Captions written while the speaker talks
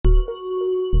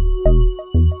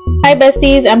Hi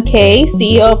besties, I'm Kay,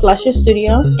 CEO of Luscious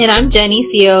Studio. And I'm Jenny,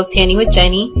 CEO of Tanning with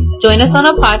Jenny. Join us on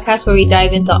a podcast where we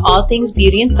dive into all things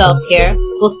beauty and self-care.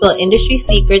 We'll spill industry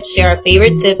secrets, share our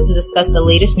favorite tips, and discuss the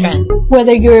latest trends.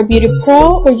 Whether you're a beauty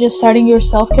pro or just starting your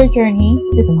self-care journey,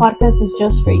 this podcast is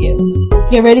just for you.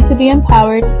 Get ready to be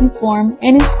empowered, informed,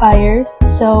 and inspired.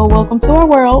 So welcome to our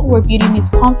world where beauty meets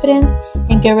confidence,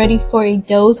 and get ready for a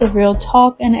dose of real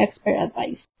talk and expert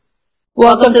advice.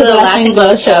 Welcome to the Lash and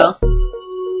Glow Show.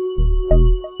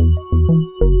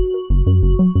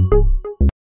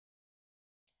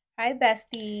 Hi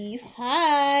besties.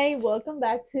 Hi. Welcome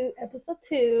back to episode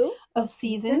 2 of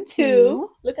season 2.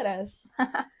 Look at us.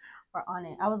 We're on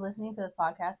it. I was listening to this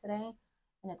podcast today,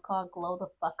 and it's called Glow the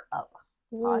Fuck Up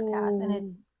podcast. And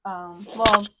it's,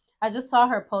 I just saw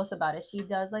her post about it. She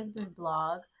does like this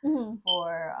blog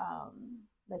for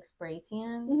like spray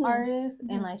tan artists,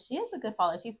 and like she has a good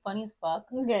follower. She's funny as fuck.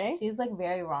 Okay. She's like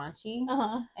very raunchy.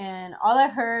 And all I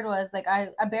heard was like I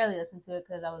barely listened to it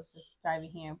because I was just driving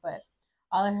here, but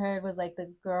all I heard was like the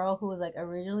girl who was like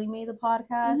originally made the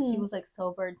podcast. She was like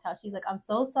so burnt out. She's like, I'm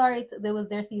so sorry. There was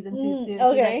their season 2 too.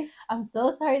 Okay. Like, I'm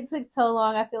so sorry it took so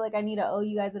long. I feel like I need to owe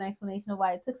you guys an explanation of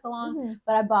why it took so long.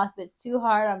 But I boss bitch too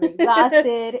hard. I'm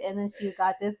exhausted. And then she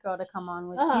got this girl to come on,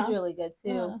 which she's really good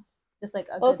too. Just like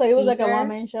a good so it was like a speaker.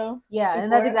 one-man show? Yeah,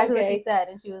 and that's exactly what she said.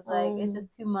 And she was like, it's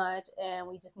just too much and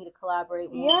we just need to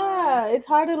collaborate more. Yeah, it's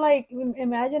hard to like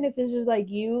imagine if it's just like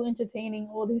you entertaining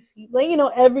all these people, like, you know,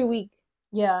 every week.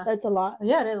 Yeah, that's a lot.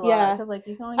 Yeah, it is a lot. Because like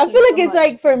you can only I feel like it's much.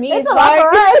 Like for me, it's hard for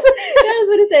us. That's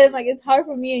what it says. Like it's hard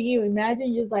for me and you.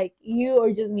 Imagine just like you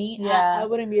or just me. Yeah, I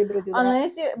wouldn't be able to do that.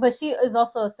 Unless but she is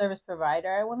also a service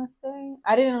provider. I want to say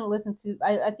I didn't listen to.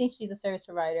 I think she's a service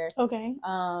provider. Okay.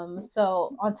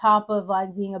 So on top of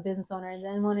like being a business owner and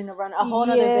then wanting to run a whole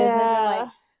other business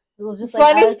and like just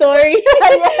funny story.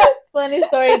 Funny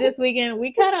story. This weekend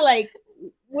we kind of like.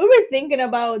 We were thinking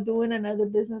about doing another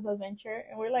business adventure,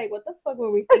 and we're like, "What the fuck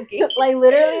were we thinking?" Like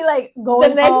literally, like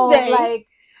going the next home, day. Like,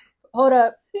 hold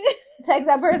up, text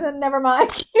that person. Never mind.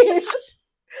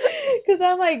 Because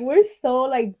I'm like, we're so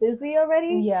like busy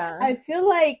already. Yeah, I feel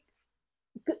like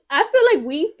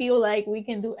we feel like we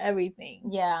can do everything.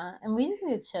 Yeah, and we just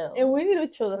need to chill. And we need to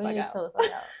chill the fuck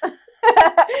out.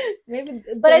 Maybe,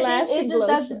 but I think it's just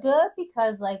that's good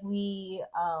because like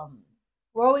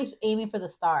we're always aiming for the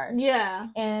stars. Yeah.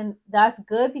 And that's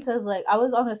good because, like, I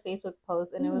was on this Facebook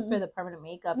post, and it was for the permanent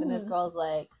makeup, and this girl's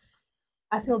like,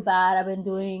 I feel bad. I've been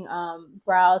doing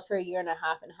brows for 1.5 years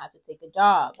and had to take a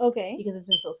job. Okay. Because it's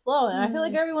been so slow. And I feel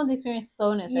like everyone's experienced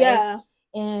slowness, right? Yeah.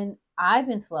 And I've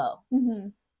been slow.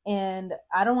 And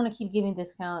I don't want to keep giving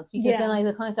discounts because then, like,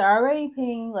 the clients that are already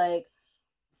paying, like,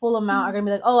 full amount are gonna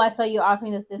be like, oh, I saw you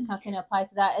offering this discount, can it apply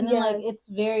to that? And then like it's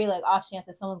very like off chance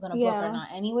if someone's gonna book or not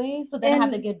anyway, so then I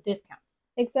have to give discounts.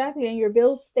 Exactly, and your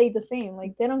bills stay the same.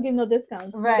 Like they don't give no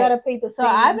discounts. Right. You gotta pay the same. So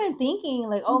I've been thinking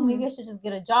like, oh, maybe I should just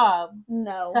get a job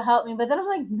to help me. But then I'm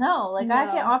like, no, like I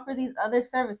can offer these other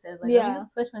services. Like let me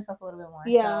just push myself a little bit more.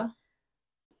 Yeah.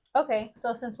 So, okay,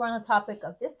 so since we're on the topic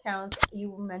of discounts, you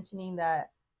were mentioning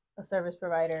that a service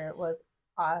provider was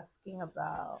asking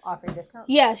about offering discounts.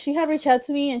 Yeah, she had reached out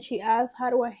to me and she asked,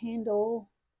 how do I handle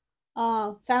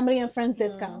family and friends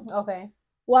discounts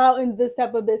while in this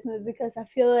type of business? Because I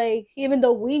feel like even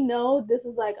though we know this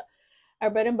is like our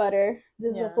bread and butter,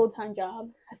 this is a full-time job,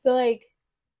 I feel like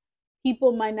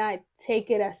people might not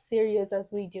take it as serious as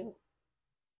we do.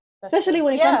 Especially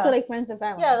when it comes to like friends and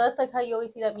family. Yeah, that's like how you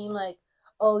always see that meme, like,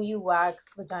 oh, you wax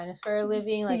vaginas for a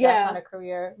living, like that's not a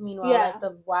career. Meanwhile, like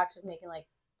the wax is making like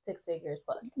 6 figures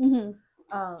plus.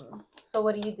 So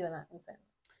what do you do in that sense?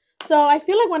 So I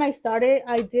feel like when I started,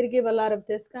 I did give a lot of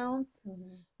discounts,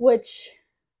 which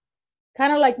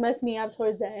kind of like messed me up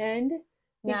towards the end.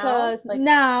 Because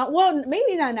now, well,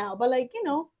 maybe not now, but like, you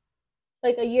know,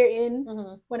 like a year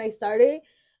in when I started,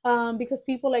 because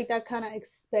people like that kind of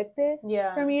expect it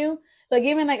from you. Like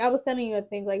even like I was telling you, I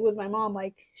think like with my mom,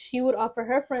 like she would offer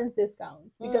her friends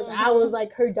discounts because I was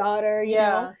like her daughter, you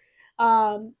know.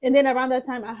 And then around that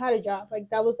time I had a job. Like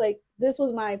that was like, this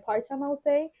was my part-time, I would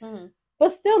say.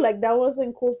 But still, like that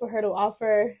wasn't cool for her to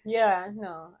offer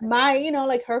my, you know,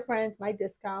 like her friends, my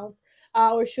discounts.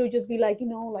 Or she would just be like, you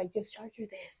know, like just charge her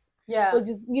this. Or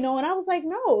just, you know, and I was like,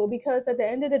 no, because at the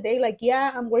end of the day, like,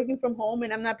 I'm working from home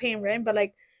and I'm not paying rent, but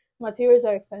like materials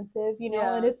are expensive, you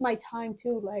know, and it's my time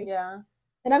too. Like,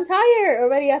 and I'm tired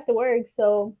already after work.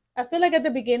 So I feel like at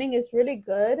the beginning it's really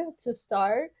good to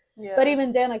start. But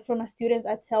even then, like for my students,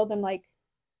 I tell them like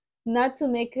not to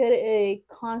make it a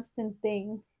constant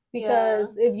thing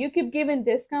because if you keep giving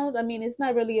discounts, I mean, it's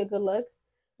not really a good look.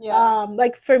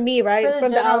 Like for me, right? For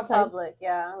the general public,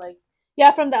 like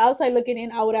yeah, from the outside looking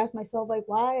in, I would ask myself like,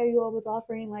 why are you always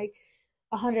offering like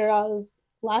 $100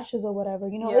 lashes or whatever?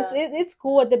 You know, it's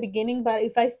cool at the beginning, but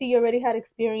if I see you already had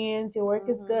experience, your work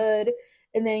is good,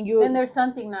 and then there's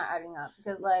something not adding up,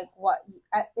 because like what,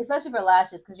 especially for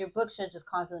lashes, because your book should just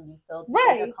constantly be filled,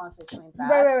 because they're constantly coming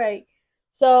back. Right.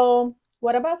 So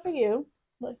what about for you?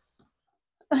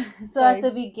 So at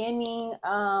the beginning,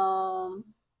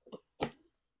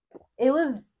 it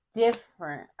was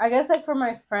different. I guess like for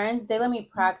my friends, they let me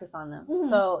practice on them,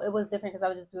 so it was different because I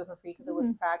would just do it for free because it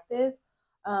was practice.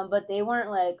 But they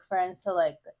weren't like friends to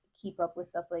like keep up with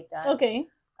stuff like that. Okay.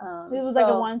 It was like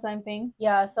a one-time thing.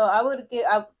 Yeah, so I would get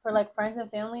for like friends and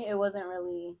family. It wasn't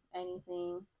really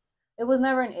anything. It was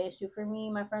never an issue for me.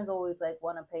 My friends always like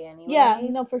want to pay anyway. Yeah,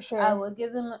 no, for sure. I would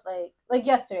give them like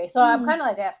yesterday. So I'm kind of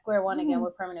like at square one again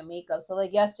with permanent makeup. So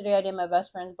like yesterday, I did my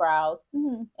best friend's brows,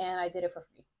 and I did it for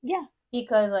free. Yeah,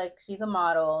 because like she's a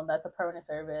model, that's a permanent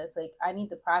service. Like I need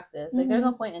to practice. Like there's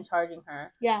no point in charging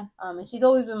her. Yeah. And she's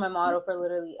always been my model for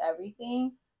literally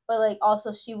everything. But like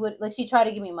also she would like she tried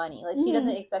to give me money. Like she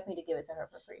doesn't expect me to give it to her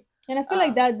for free. And I feel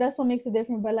like that's what makes it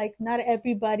different. But like not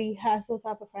everybody has those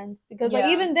type of friends, because like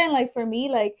even then, like for me,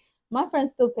 like my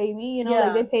friends still pay me. You know,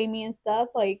 like they pay me and stuff.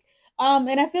 Like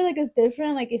and I feel like it's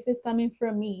different. Like if it's coming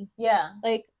from me. Yeah.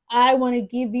 Like I want to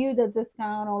give you the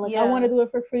discount, or like I want to do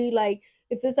it for free. Like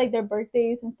if it's like their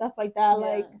birthdays and stuff like that,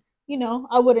 like you know,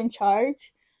 I wouldn't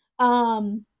charge.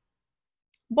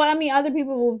 But I mean, other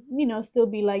people will, you know, still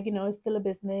be like, you know, it's still a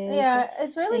business. Yeah,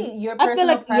 it's really your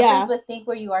personal preference, but think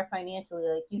where you are financially.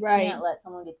 Like, you can't let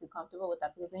someone get too comfortable with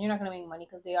that, because then you're not going to make money,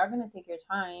 because they are going to take your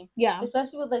time. Yeah.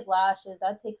 Especially with, like, lashes.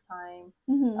 That takes time.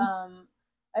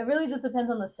 It really just depends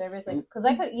on the service. Like, because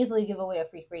I could easily give away a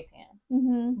free spray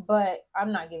tan. But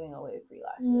I'm not giving away free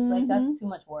lashes. Like, that's too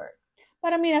much work.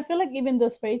 But, I mean, I feel like even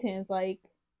those spray tans, like,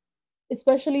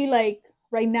 especially, like,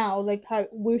 right now, like how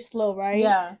we're slow, right?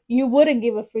 Yeah. You wouldn't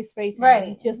give a free spray tan,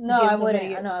 right? Just no, I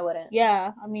wouldn't. I know I wouldn't.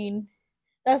 Yeah, I mean,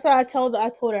 that's what I told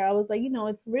her. I was like, you know,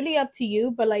 it's really up to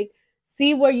you, but like,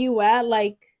 see where you at,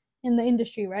 like in the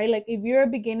industry, right? Like if you're a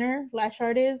beginner lash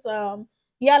artist,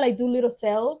 yeah, like do little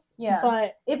sales. Yeah.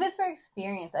 But if it's for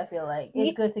experience, I feel like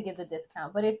it's good to give the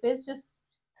discount. But if it's just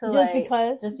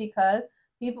because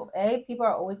people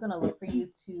are always gonna look for you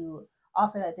to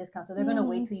offer that discount, so they're going to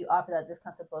wait till you offer that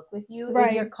discount to book with you,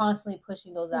 if you're constantly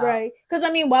pushing those out, right? Because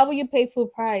I mean, why would you pay full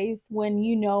price when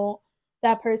you know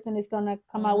that person is going to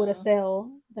come out with a sale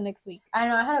the next week? I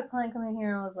know I had a client come in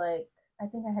here and was like, I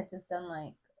think I had just done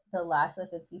like the lash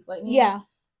lift and teeth whitening,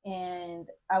 and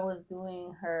I was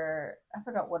doing her, I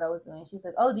forgot what I was doing. She's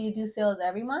like, oh, do you do sales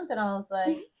every month? And I was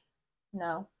like,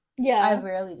 no. Yeah, I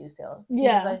rarely do sales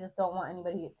because I just don't want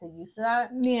anybody to get used to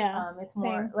that. Yeah, it's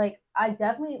more like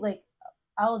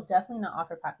I'll definitely not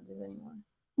offer packages anymore.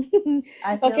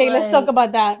 Okay, let's talk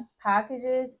about that.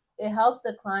 Packages, it helps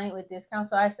the client with discounts.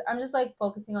 So I'm just like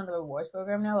focusing on the rewards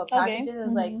program now. But packages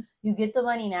is like you get the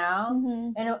money now,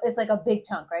 and it's like a big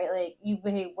chunk, right? Like you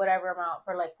pay whatever amount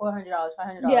for like $400,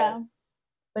 $500. Yeah.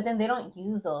 But then they don't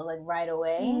use those like right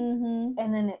away, and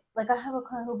then like I have a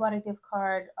client who bought a gift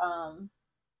card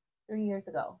 3 years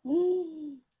ago.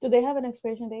 Do they have an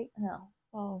expiration date? No.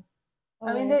 Oh.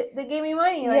 I mean, they gave me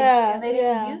money, like, and they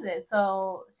didn't use it.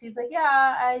 So she's like,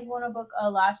 yeah, I want to book a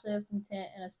lash lift and tint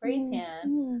and a spray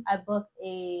tan. I booked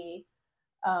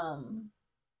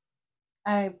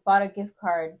I bought a gift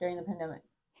card during the pandemic.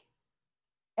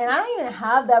 And I don't even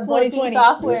have that booking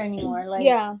software anymore. Like,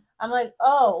 I'm like,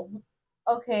 oh,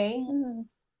 okay.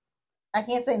 I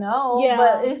can't say no. Yeah.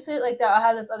 But it's shit like that. I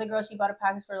had this other girl, she bought a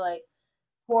package for like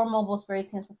 4 mobile spray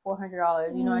tans for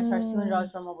 $400. You know, I charge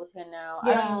 $200 for a mobile tan now.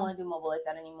 I don't even want to do mobile like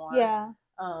that anymore. Yeah.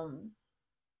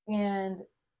 And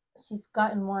she's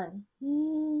gotten 1,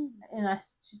 and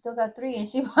she still got 3, and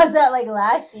she bought that like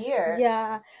last year.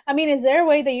 Yeah. I mean, is there a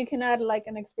way that you can add like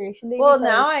an expiration date? Well,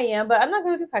 now I am, but I'm not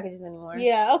going to do packages anymore.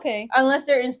 Yeah. Okay. Unless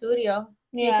they're in studio.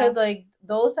 Yeah. Because like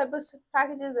those type of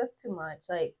packages, that's too much.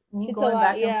 Like me going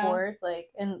back and forth, like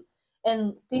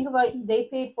and think about, they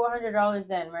paid $400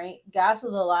 then, right? Gas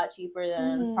was a lot cheaper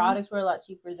then. Products were a lot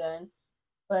cheaper then.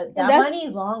 But that money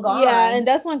is long gone. Yeah, and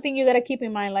that's one thing you got to keep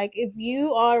in mind. Like, if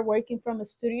you are working from a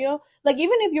studio, like,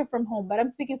 even if you're from home, but I'm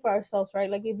speaking for ourselves, right?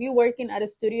 Like, if you're working at a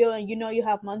studio and you know you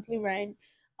have monthly rent,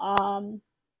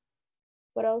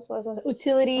 what else was it?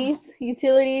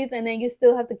 Utilities, and then you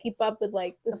still have to keep up with,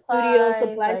 like, the studio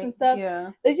supplies like, and stuff. Yeah.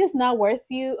 It's just not worth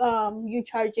you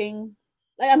charging...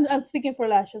 Like I'm speaking for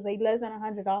lashes, like less than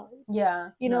 $100. Yeah,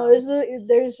 you know,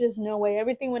 there's just no way.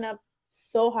 Everything went up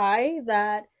so high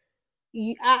that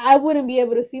I wouldn't be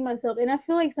able to see myself. And I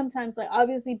feel like sometimes, like,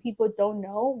 obviously people don't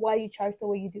know why you charge the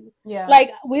way you do. Yeah.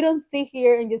 Like, we don't sit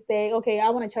here and just say, okay, I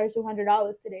want to charge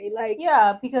 $200 today. Like,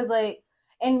 yeah, because like,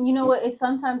 and you know what? It's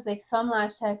sometimes like some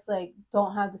lash techs like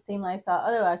don't have the same lifestyle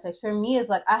other lash techs. For me, it's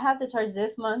like I have to charge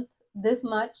this month this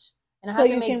much, and I have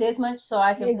to make this much so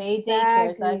I can pay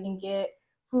daycare, so I can get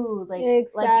food. Like you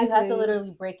have to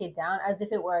literally break it down as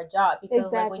if it were a job,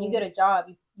 because like when you get a job,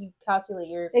 you calculate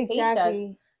your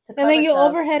paychecks. And then your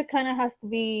overhead kind of has to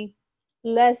be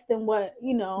less than what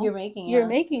you're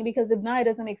making, because if not, it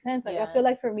doesn't make sense. Like, I feel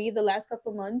like for me, the last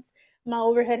couple months, my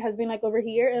overhead has been like over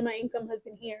here and my income has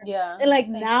been here. And like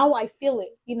now I feel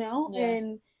it,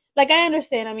 and like I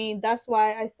understand. I mean, that's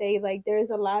why I say like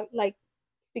there's a lot, like,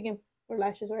 speaking for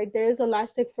lashes, right? There is a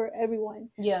lash tech for everyone.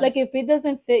 Like if it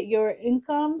doesn't fit your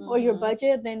income or your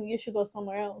budget, then you should go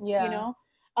somewhere else.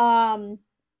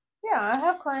 Yeah, I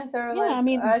have clients that are like, I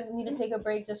need to take a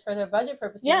break just for their budget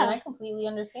purposes, and I completely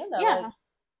understand that. Like,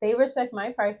 they respect my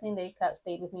pricing. They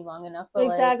stayed with me long enough, but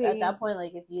like at that point,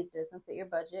 like if it doesn't fit your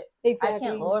budget, I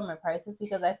can't lower my prices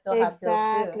because I still have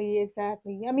bills too.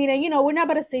 Exactly. I mean, and we're not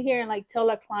about to sit here and like tell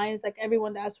our clients, like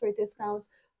everyone that asks for discounts,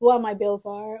 what my bills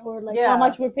are or like how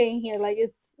much we're paying here. Like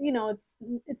it's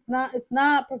it's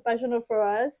not professional for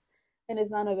us, and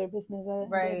it's none of their business at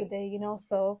the end of the day.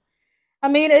 So. I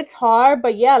mean, it's hard,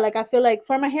 but yeah, like I feel like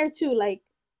for my hair too, like,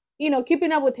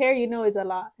 keeping up with hair, is a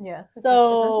lot. Yeah.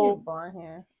 So blonde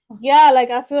hair. Yeah, like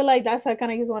I feel like that's I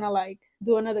kind of just want to like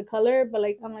do another color, but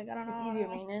like I'm like I don't know. It's easier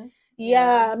maintenance.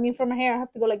 Yeah, I mean for my hair I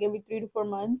have to go like every 3 to 4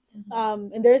 months.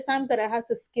 And there's times that I have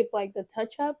to skip like the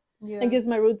touch up. And gives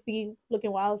my roots be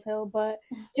looking wild as hell, but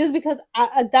just because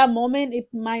at that moment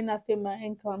it might not fit my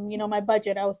income, my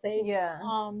budget, I would say. Yeah.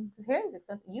 Because hair is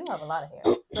expensive. You have a lot of hair,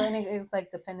 so it's like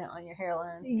dependent on your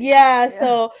hairline. Yeah.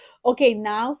 So okay,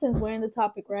 now since we're in the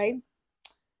topic, right?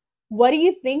 What do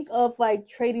you think of like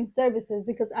trading services?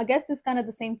 Because I guess it's kind of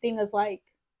the same thing as like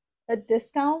a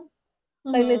discount.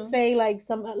 Like let's say like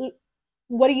some.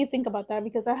 What do you think about that?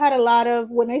 Because I had a lot of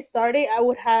when I started, I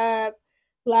would have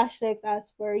lash techs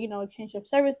ask for exchange of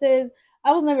services.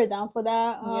 I was never down for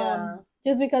that.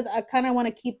 Just because I kind of want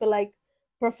to keep it like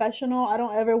professional. I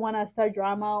don't ever want to start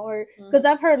drama or because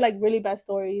I've heard like really bad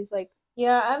stories. Like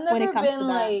I've never been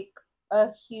like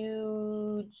a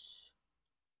huge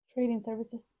trading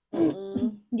services.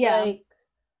 Like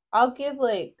I'll give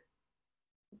like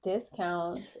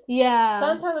discounts.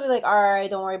 Sometimes I'll be like, all right,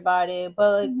 don't worry about it,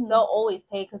 but like they'll always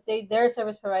pay because they're a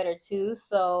service provider too.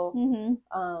 So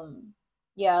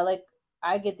like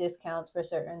I get discounts for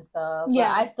certain stuff. But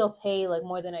I still pay like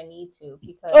more than I need to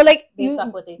because or like based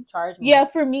off what they charge me. Yeah,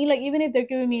 for me, like even if they're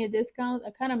giving me a discount, I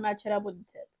kind of match it up with the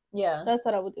tip. That's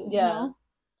what I would do.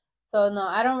 So no,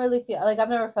 I don't really feel like I've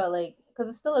never felt like because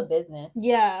it's still a business.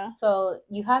 So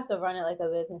you have to run it like a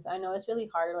business. I know it's really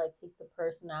hard to like take the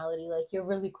personality, like you're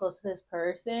really close to this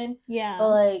person. But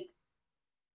like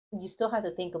you still have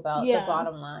to think about the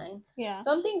bottom line.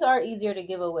 Some things are easier to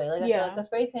give away. Like I said, like a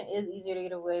spray tan is easier to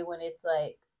give away when it's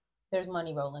like there's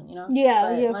money rolling, But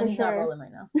money's not rolling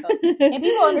right now. So and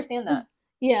people understand that.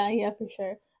 Yeah, for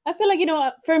sure. I feel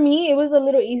like, for me it was a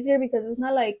little easier because it's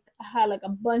not like I had like a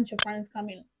bunch of friends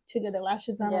coming to get their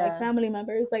lashes done, like family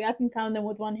members. Like I can count them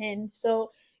with one hand.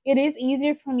 So it is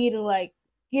easier for me to like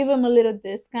give them a little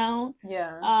discount.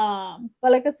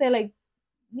 But like I said, like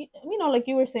like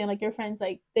you were saying, like your friends,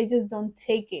 like they just don't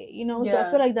take it, So I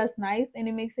feel like that's nice and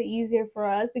it makes it easier for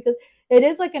us because it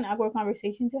is like an awkward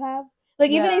conversation to have.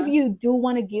 Like even if you do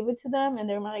want to give it to them and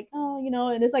they're like, oh,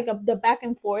 and it's like the back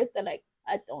and forth that like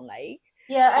I don't like.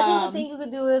 I think the thing you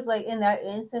could do is like in that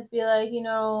instance be like,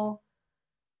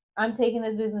 I'm taking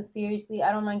this business seriously.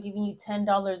 I don't mind giving you $10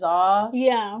 off.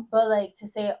 But like to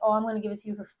say, oh, I'm going to give it to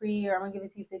you for free or I'm going to give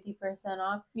it to you 50%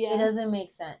 off. It doesn't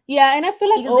make sense. And I feel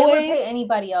like because they would pay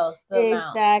anybody else the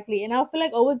amount. Exactly. And I feel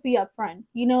like always be upfront.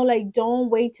 Like don't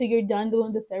wait till you're done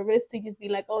doing the service to just be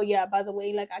like, oh yeah, by the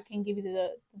way, like I can give you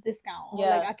the discount. Or,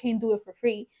 like I can't do it for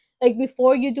free. Like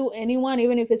before you do anyone,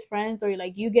 even if it's friends or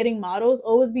like you getting models,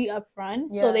 always be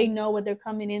upfront so they know what they're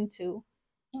coming into.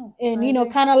 And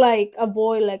kind of like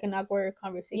avoid like an awkward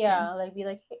conversation. Like be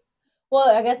like, hey.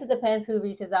 Well, I guess it depends who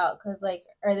reaches out because like,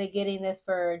 are they getting this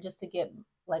for just to get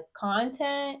like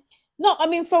content? No, I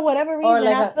mean for whatever reason,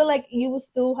 like I feel like you will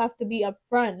still have to be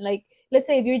upfront. Like, let's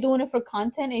say if you're doing it for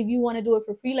content, if you want to do it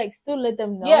for free, like still let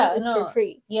them know it's for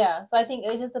free. So I think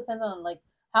it just depends on like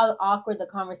how awkward the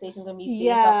conversation gonna be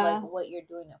based off like what you're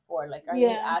doing it for. Like, are they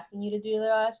asking you to do their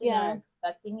lashes and are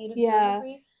expecting you to do it for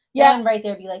free? And right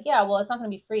there be like, well, it's not gonna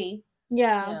be free.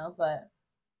 But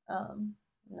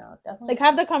no, definitely like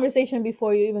have the conversation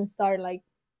before you even start like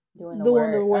doing the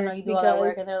work. I know you do all that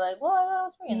work, and they're like, "Well, I thought it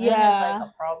was free," and then it's like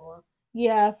a problem.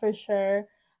 Yeah, for sure.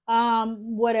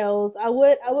 What else? I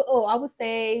would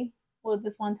say, well,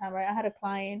 this one time, right? I had a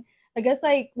client. I guess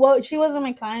like, well, she wasn't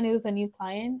my client; it was a new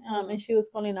client. And she was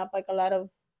calling up like a lot of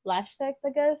flash texts,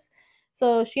 I guess.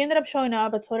 So she ended up showing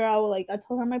up. I told her I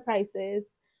told her my prices.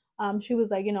 She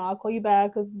was like, I'll call you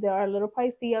back because they are a little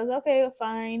pricey. I was like, okay,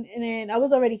 fine. And then I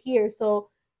was already here, so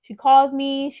she calls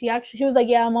me. She was like,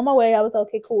 yeah, I'm on my way. I was like,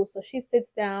 okay, cool. So she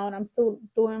sits down. I'm still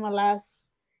doing my last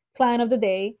client of the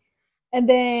day. And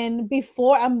then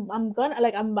before I'm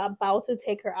about to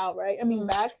take her out, right? I mean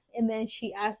back, and then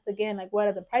she asked again, like, what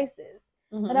are the prices?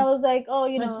 And I was like, oh,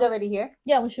 when she's already here?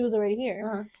 Yeah, when she was already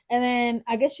here. And then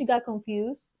I guess she got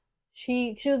confused.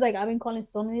 She was like, I've been calling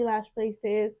so many lash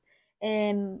places,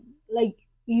 and like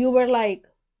you were like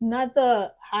not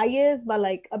the highest, but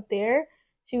like up there.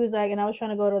 She was like, and I was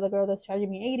trying to go to the girl that's charging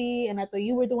me 80, and I thought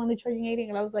you were the one that's charging 80,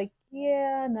 and I was like,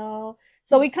 yeah, no.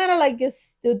 So we kind of like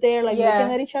just stood there like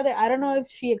looking at each other. I don't know if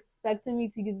she expected me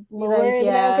to lower it.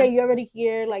 Like, okay, you're already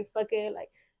here. Like, fuck it. Like,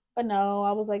 but no,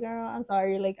 I was like, girl, I'm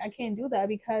sorry. Like, I can't do that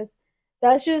because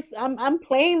that's just I'm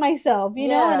playing myself, you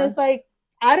know. And it's like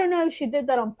I don't know if she did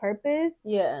that on purpose.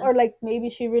 Yeah. Or like maybe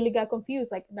she really got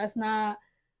confused. Like it's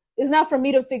not for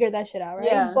me to figure that shit out, right?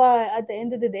 Yeah. But at the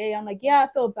end of the day, I'm like, yeah,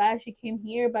 I feel bad she came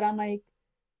here, but I'm like,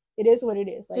 it is what it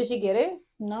is. Like, did she get it?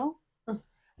 No.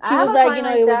 She was like,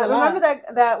 it was a lot.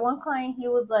 Remember that one client, he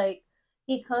was like,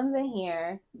 he comes in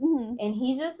here and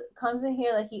he just comes in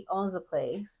here like he owns the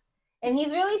place. And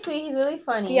he's really sweet, he's really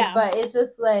funny. Yeah. But it's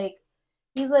just like,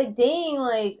 he's like, dang,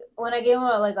 like when I gave him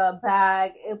a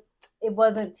bag, it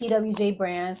wasn't TWJ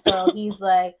brand. So he's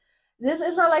like, this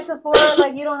is not like Sephora,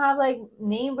 like you don't have like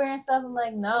name brand stuff. I'm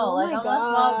like, no, like I'm a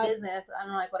small business. I'm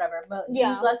like, whatever. But he's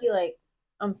lucky, like,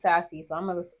 I'm sassy, so I'm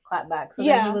gonna clap back. So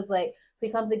then he was like, so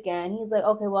he comes again. He's like,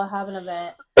 okay, well, I have an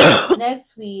event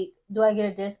next week. Do I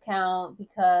get a discount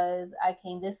because I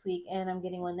came this week and I'm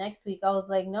getting one next week? I was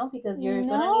like, no, because you're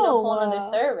gonna need a whole other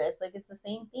service. Like it's the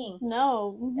same thing.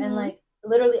 No. And like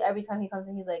literally every time he comes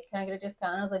in, he's like, can I get a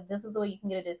discount? And I was like, this is the way you can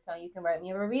get a discount. You can write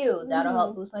me a review. That'll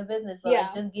help boost my business. But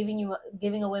like just giving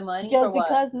away money just for what?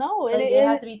 Because no, like, it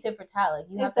has to be tit for tat. Like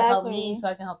you have to help me so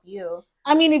I can help you.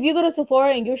 I mean, if you go to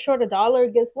Sephora and you're short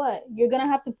 $1, guess what? You're gonna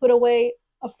have to put away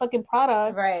a fucking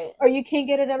product, right? Or you can't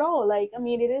get it at all. Like, I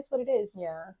mean, it is what it is.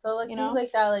 Yeah. So like things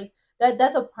like that, like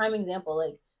that's a prime example.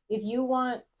 Like, if you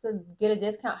want to get a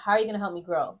discount, how are you gonna help me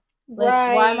grow?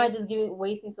 Like, why am I just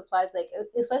wasting supplies? Like,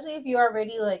 especially if you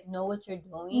already like know what you're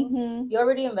doing, you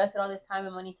already invested all this time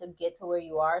and money to get to where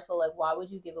you are. So like, why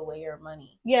would you give away your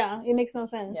money? Yeah, it makes no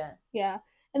sense. Yeah.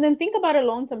 And then think about it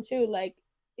long term too. Like,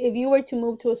 if you were to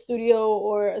move to a studio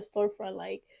or a storefront,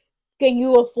 like, can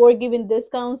you afford giving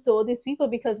discounts to all these people?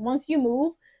 Because once you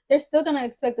move, they're still gonna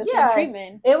expect the same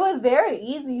treatment. It was very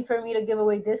easy for me to give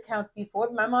away discounts before.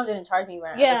 My mom didn't charge me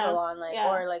rent at the salon, like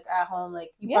or like at home. Like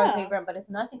you probably pay rent, but it's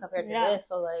nothing compared to this.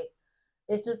 So like,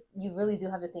 it's just you really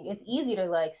do have to think. It's easy to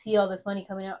like see all this money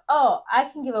coming out. Oh, I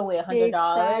can give away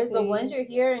 $100, but once you're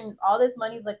here and all this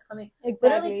money's like coming,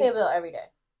 literally pay a bill every day.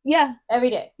 Yeah.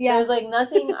 Every day. Yeah. There's like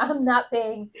nothing I'm not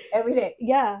paying every day.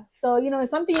 Yeah. So,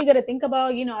 it's something you got to think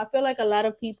about. I feel like a lot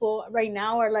of people right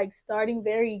now are like starting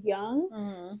very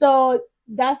young. So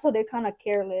that's why they're kind of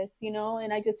careless,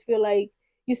 and I just feel like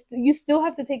you still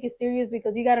have to take it serious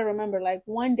because you got to remember, like,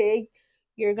 one day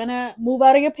you're going to move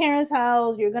out of your parents'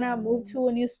 house. You're going to move to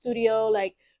a new studio.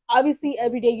 Like, obviously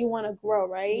every day you want to grow,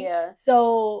 right? Yeah.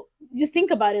 So just think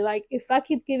about it. Like, if I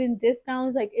keep giving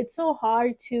discounts, like, it's so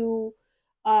hard to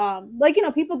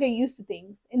people get used to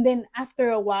things and then after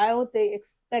a while they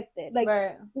expect it. Like,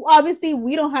 obviously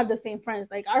we don't have the same friends.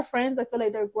 Like, our friends, I feel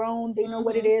like they're grown, they know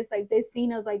what it is, like they've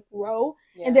seen us like grow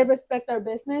and they respect our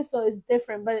business, so it's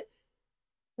different. But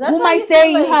who might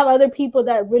say you have other people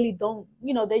that really don't,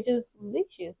 they just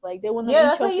leeches, like they want to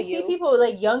that's why you see people,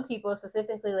 like young people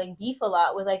specifically, like beef a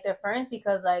lot with like their friends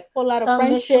because like a lot of some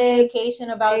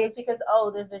miscommunication about just because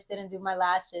this bitch didn't do my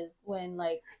lashes when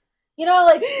like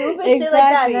like stupid shit like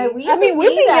that. And we've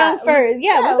been young first.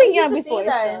 Yeah, we've been young before.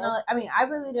 That. So. And, I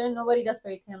really didn't. Nobody does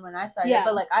spray tan when I started,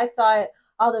 but like I saw it,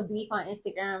 all the beef on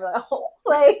Instagram. Like,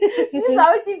 like you saw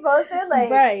what she posted,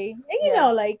 like right.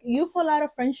 And like you feel a lot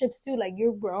of friendships too. Like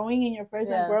you're growing and your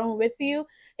person growing with you,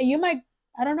 and you might,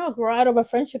 I don't know, grow out of a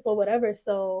friendship or whatever.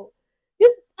 So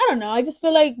I don't know. I just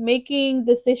feel like making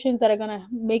decisions that are gonna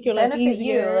make your life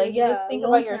easier. You. Like, just think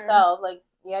about yourself. Like,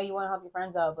 you want to help your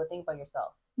friends out, but think about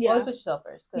yourself. Always put yourself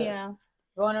first. Yeah.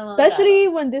 Especially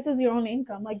when this is your own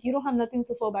income. Like, you don't have nothing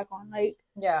to fall back on. Like,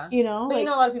 But like,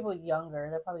 a lot of people younger,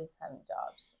 they're probably having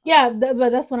jobs. Yeah, but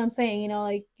that's what I'm saying.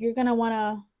 Like, you're gonna want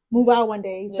to move out one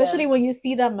day, especially when you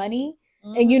see that money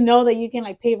and you know that you can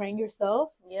like pay rent yourself.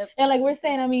 Yep. And like we're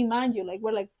saying, I mean, mind you, like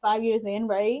we're like 5 years in,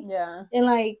 right? Yeah. And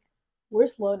like we're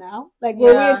slow now. Like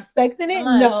were we expecting it?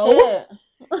 No.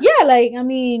 Shit. Yeah, like I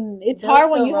mean, it's bills hard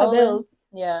when you rolling. have bills.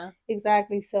 Yeah.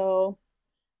 Exactly. So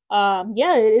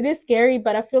yeah, it is scary,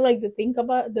 but I feel like the thing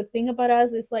about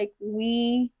us is like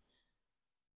we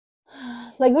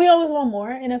always want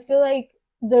more, and I feel like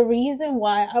the reason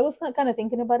why I was kind of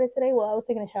thinking about it today while I was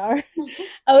taking a shower,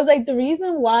 I was like, the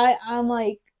reason why I'm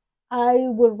like, I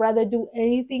would rather do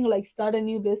anything like start a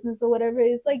new business or whatever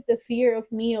is like the fear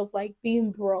of me of like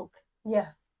being broke. Yeah.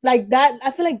 Like that,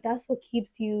 I feel like that's what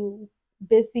keeps you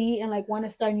busy and like want to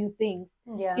start new things.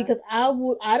 Yeah. Because I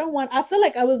feel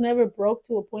like I was never broke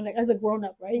to a point like as a grown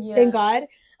up, right? Yeah. Thank God.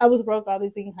 I was broke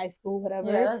obviously in high school,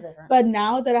 whatever. Yeah, that's different. But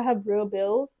now that I have real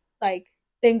bills, like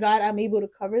thank God I'm able to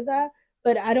cover that.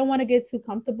 But I don't want to get too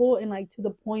comfortable and like to the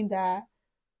point that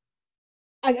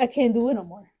I can't do it no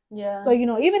more. Yeah. So, you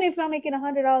know, even if I'm making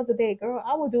 $100 a day, girl,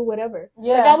 I will do whatever.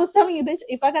 Yeah. Like I was telling you, bitch,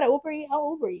 if I gotta Uber eat,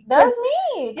 I'll Uber eat. That's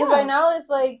me. Because right now it's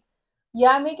like,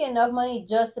 yeah, I'm making enough money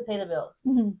just to pay the bills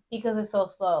because it's so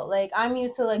slow. Like I'm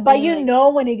used to like, but you like,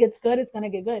 know when it gets good, it's gonna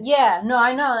get good. Yeah, no,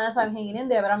 I know. That's why I'm hanging in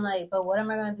there. But I'm like, but what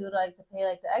am I gonna do to like to pay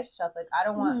like the extra stuff? Like I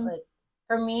don't want like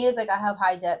for me, it's like I have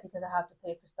high debt because I have to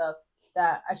pay for stuff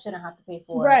that I shouldn't have to pay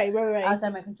for. Right.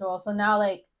 Outside my control. So now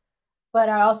like, but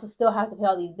I also still have to pay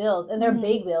all these bills, and they're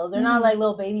big bills. They're not like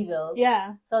little baby bills.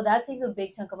 Yeah. So that takes a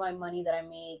big chunk of my money that I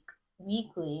make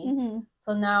weekly.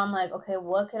 So now I'm like, okay,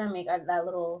 what can I make out of that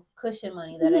little cushion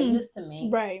money that I used to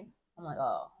make? Right. I'm like,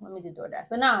 oh, let me do DoorDash.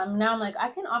 But now I'm like, I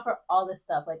can offer all this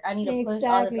stuff. Like I need to push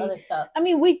all this other stuff. I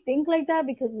mean, we think like that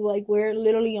because like we're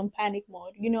literally in panic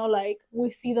mode. You know, like we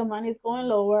see the money's going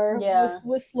lower. Yeah.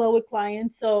 We're slow with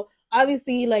clients, so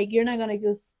obviously, like you're not gonna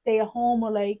just stay at home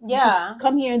or like just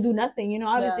come here and do nothing. You know,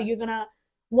 obviously you're gonna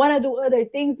want to do other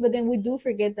things, but then we do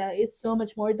forget that it's so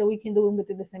much more that we can do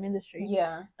within the same industry.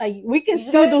 Yeah, like we can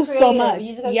still do so much. You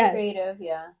just gotta be creative.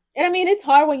 Yeah, and I mean it's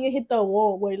hard when you hit the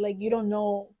wall where like you don't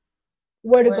know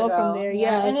where to go from there.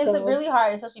 Yeah, and it's really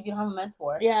hard, especially if you don't have a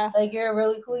mentor. Yeah, like you're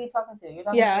really who are you talking to? You're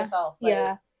talking to yourself.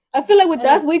 Like, I feel like with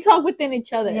us, we talk within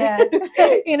each other. Yeah.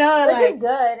 You know, which is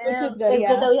good. It's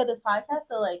good that we have this podcast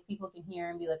so like people can hear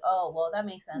and be like, oh, well, that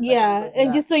makes sense. Yeah.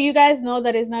 And just so you guys know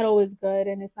that it's not always good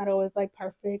and it's not always like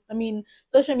perfect. I mean,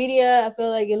 social media, I feel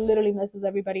like it literally messes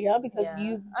everybody up because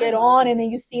you get on and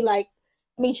then you see like,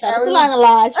 I mean, shout out to Lana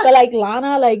Lodge, but like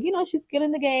Lana, like, you know, she's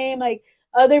killing the game. Like,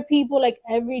 other people, like,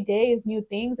 every day is new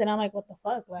things, and I'm like, what the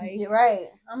fuck? Like, you're right.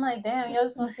 I'm like, damn, you're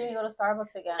just gonna see me go to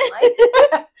Starbucks again.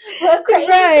 Like, what crazy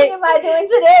thing am I doing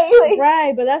today? Like,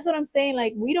 right, but that's what I'm saying.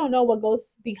 Like, we don't know what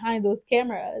goes behind those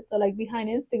cameras. So, like, behind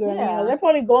Instagram, you know, they're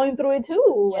probably going through it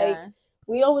too. Yeah. Like,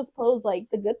 we always post like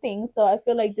the good things, so I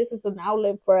feel like this is an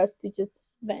outlet for us to just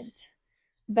vent.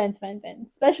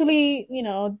 Especially, you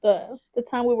know, the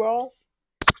time we were off,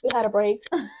 we had a break.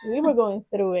 We were going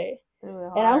through it.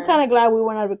 And I'm kind of glad we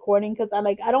were not recording because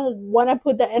I don't want to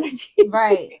put the energy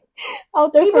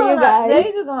out there people for you guys. They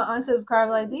just gonna unsubscribe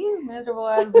like these miserable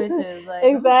ass bitches. Like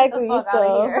exactly. Get the fuck out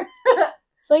of here.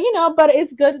 So you know, but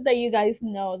it's good that you guys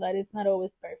know that it's not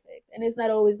always perfect and it's not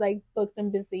always like booked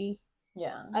and busy.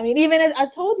 Yeah. I mean, even as I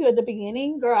told you at the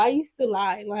beginning, girl, I used to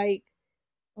lie like.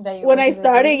 When I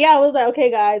started, I was like, okay,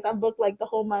 guys, I'm booked like the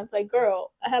whole month. Like,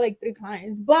 girl, I had like 3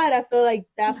 clients, but I feel like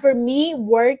that for me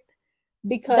worked.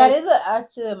 Because that is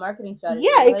actually a marketing strategy.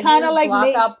 Yeah, it kind of like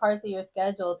block out parts of your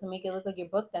schedule to make it look like you're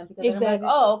booked then because they're like,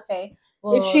 oh, okay.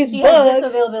 Well, if she has this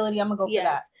availability, I'm gonna go for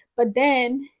that. But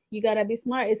then you gotta be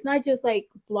smart. It's not just like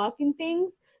blocking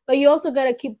things, but you also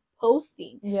gotta keep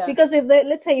posting. Yeah. Because if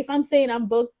let's say if I'm saying I'm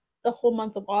booked the whole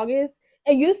month of August,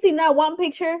 and you see not one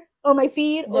picture on my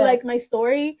feed or like my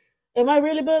story, am I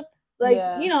really booked? Like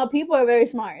you know, people are very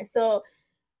smart, so.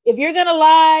 If you're gonna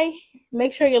lie,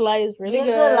 make sure your lie is really good.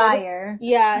 You're a good liar.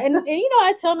 Yeah, and you know,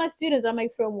 I tell my students, I'm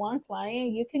like, for one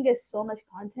client, you can get so much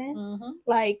content,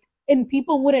 like, and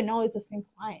people wouldn't know it's the same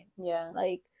client. Yeah,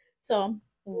 like, so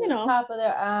you know, top of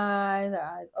their eyes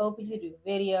open. You do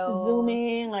videos, zoom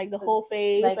in, like the whole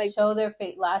face, like show their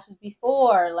face lashes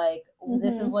before, like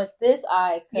this is what this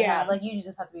eye could have. Like you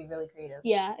just have to be really creative.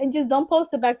 Yeah, and just don't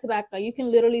post it back to back. Like you can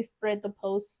literally spread the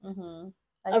post.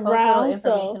 Like around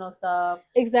informational stuff,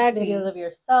 exactly, videos of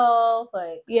yourself,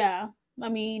 like I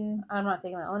mean, I'm not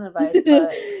taking my own advice,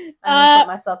 but I put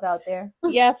myself out there.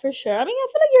 Yeah, for sure. I mean, I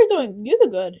feel like you do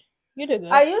good. You do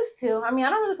good. I used to. I mean, I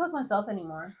don't really post myself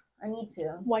anymore. I need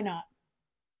to. Why not?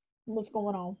 What's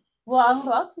going on? Well, I'm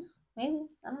about to. Maybe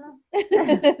I don't know.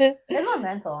 It's more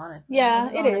mental, honestly.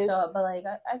 Yeah, it is. Show up, but like,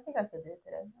 I think I could do it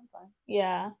today. I'm fine.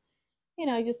 Yeah.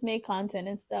 just make content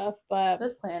and stuff. But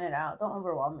just plan it out. Don't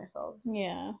overwhelm yourselves.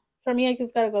 Yeah. For me, I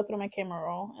just gotta go through my camera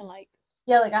roll and like.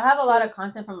 Yeah, like I have a lot of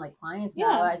content from like clients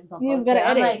now. I just don't post it.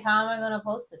 I'm like, how am I gonna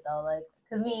post it though? Like,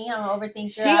 cause me, I'm an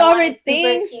overthinker. She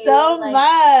overthinks so much,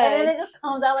 and then it just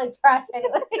comes out like trash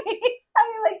anyway. I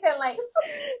mean, like 10 likes.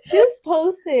 Just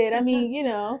post it. I mean,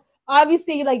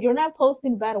 obviously, like you're not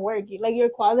posting bad work. Like your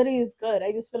quality is good.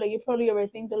 I just feel like you probably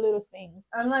overthink the little things.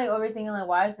 I'm like overthinking, like,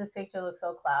 why does this picture look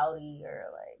so cloudy, or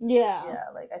like, yeah,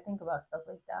 like I think about stuff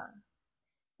like that.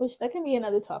 Which that can be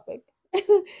another topic.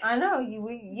 I know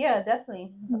yeah,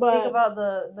 definitely. But think about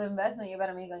the investment you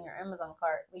better make on your Amazon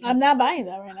cart. I'm not buying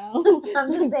that right now.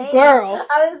 I'm just saying, girl.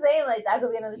 I was saying like that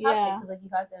could be another topic because like you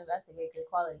have to investigate good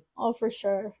quality. Oh, for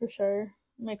sure.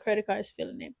 My credit card is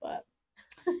feeling it, but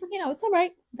it's all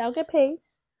right. I'll get paid.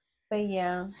 But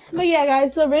yeah,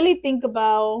 guys. So really think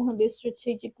about this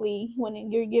strategically when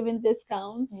you're giving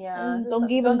discounts. Yeah, don't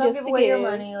give away your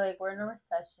money. Like we're in a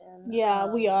recession. Yeah,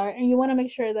 we are, and you want to make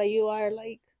sure that you are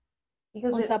like.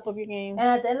 Because on top of your game. And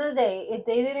at the end of the day, if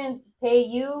they didn't pay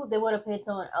you, they would have paid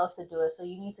someone else to do it. So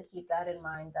you need to keep that in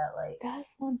mind that like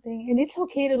that's one thing. And it's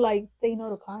okay to like say no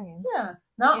to clients. Yeah.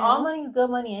 Not all money is good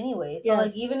money anyway. So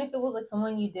like even if it was like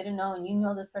someone you didn't know and you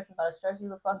know this person about to stress you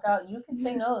the fuck out, you can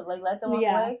say no. Like let them walk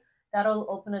away. That'll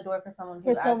open the door for someone who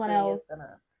actually is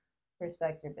gonna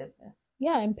respect your business.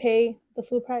 Yeah, and pay the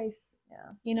full price.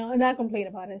 Yeah. And not complain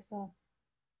about it. So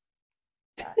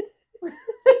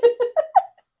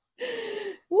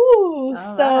Ooh,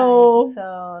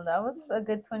 so that was a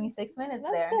good 26 minutes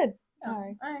there. That's good. Yeah.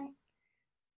 All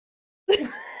right.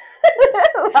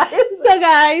 So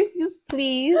guys, just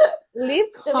please leave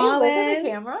comments. Should we look at the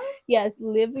camera? Yes,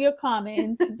 leave your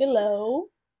comments below.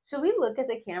 Should we look at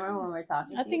the camera when we're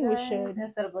talking? I think we should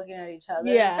instead of looking at each other.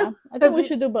 Yeah, I think we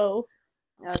should do both.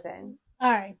 Okay. All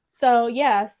right. So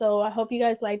I hope you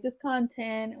guys like this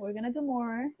content. We're gonna do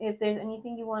more. If there's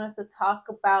anything you want us to talk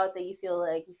about that you feel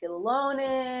alone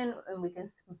in, and we can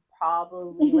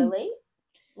probably relate,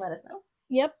 let us know.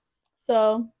 Yep.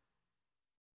 So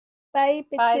bye,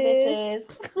 bitches. Bye,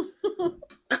 bitches.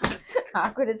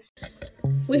 Awkward as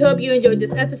We hope you enjoyed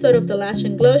this episode of The Lash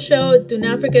and Glow Show. Do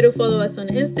not forget to follow us on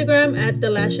Instagram at The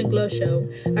Lash and Glow Show.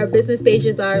 Our business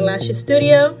pages are Lashes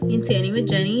Studio and Tanning with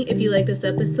Jenny. If you like this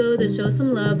episode, then show us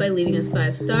some love by leaving us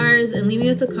 5 stars and leaving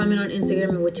us a comment on Instagram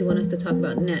on what you want us to talk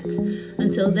about next.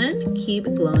 Until then, keep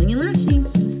glowing and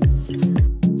lashing.